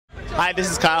Hi,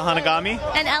 this is Kyle Hanagami.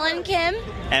 And Ellen Kim.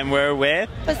 And we're with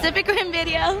Pacific Rim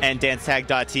Video. and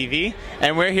DanceTag.tv.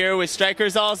 And we're here with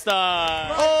Strikers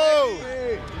All-Stars. Oh!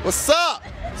 What's up?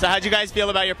 So how'd you guys feel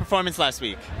about your performance last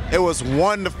week? It was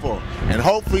wonderful. And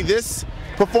hopefully this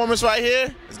performance right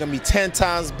here is going to be 10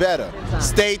 times better.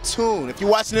 Stay tuned. If you're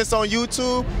watching this on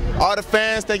YouTube, all the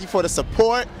fans, thank you for the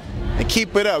support. And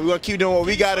keep it up. We're going to keep doing what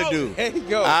we got to do. There you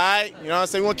go. All right? You know what I'm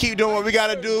saying? We're going to keep doing what we got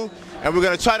to do. And we're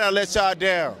going to try not to let y'all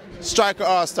down. Striker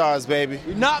All-Stars, baby.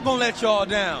 We're not going to let y'all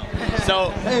down.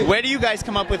 So where do you guys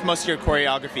come up with most of your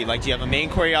choreography? Like, do you have a main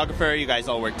choreographer? You guys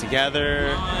all work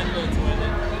together?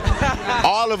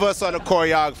 All of us are the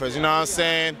choreographers, you know what I'm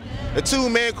saying? The two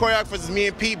main choreographers is me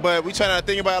and Pete, but we try not to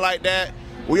think about it like that.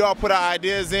 We all put our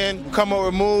ideas in, we come up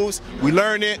with moves, we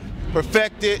learn it,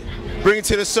 perfect it, bring it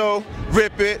to the show,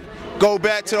 rip it, go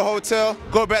back to the hotel,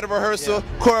 go back to rehearsal,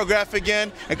 choreograph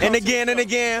again. And again and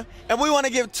again. And we want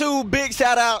to give two big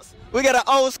shout outs. We got an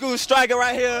old school striker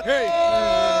right here.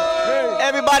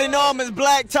 Everybody know him as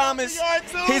Black Thomas.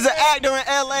 He's an actor in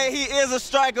LA. He is a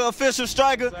striker, official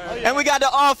striker. And we got the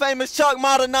all famous Chuck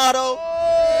Maldonado.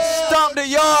 Stomp the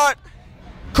yard.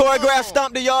 Choreograph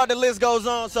Stomp the Yard, the list goes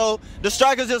on. So the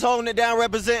strikers just holding it down,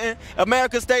 representing.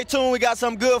 America, stay tuned. We got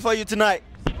something good for you tonight.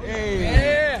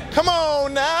 Come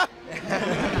on now.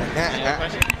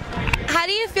 How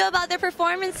do you feel about their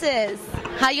performances?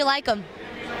 How you like them?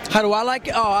 How do I like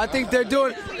it? Oh, I think they're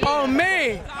doing. Oh,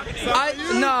 me.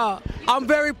 I'm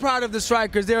very proud of the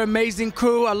Strikers. They're an amazing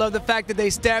crew. I love the fact that they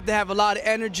step. They have a lot of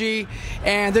energy,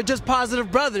 and they're just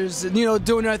positive brothers, you know,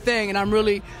 doing their thing. And I'm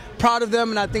really proud of them,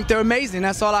 and I think they're amazing.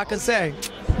 That's all I can say.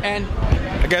 And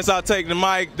I guess I'll take the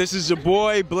mic. This is your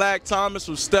boy, Black Thomas,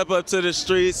 from Step Up to the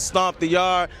Streets, Stomp the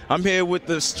Yard. I'm here with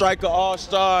the Striker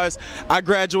All-Stars. I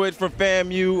graduated from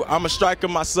FAMU. I'm a striker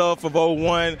myself of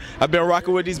 01. I've been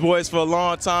rocking with these boys for a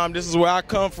long time. This is where I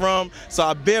come from. So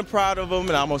I've been proud of them,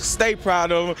 and I'm going to stay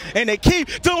proud of them. And they keep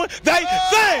doing their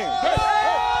thing.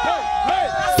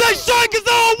 Say Strikers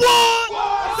on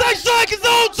 1. Say Strikers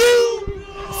on 2.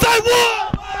 Say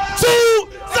 1, 2.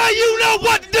 Say you know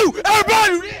what to do.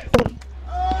 Everybody.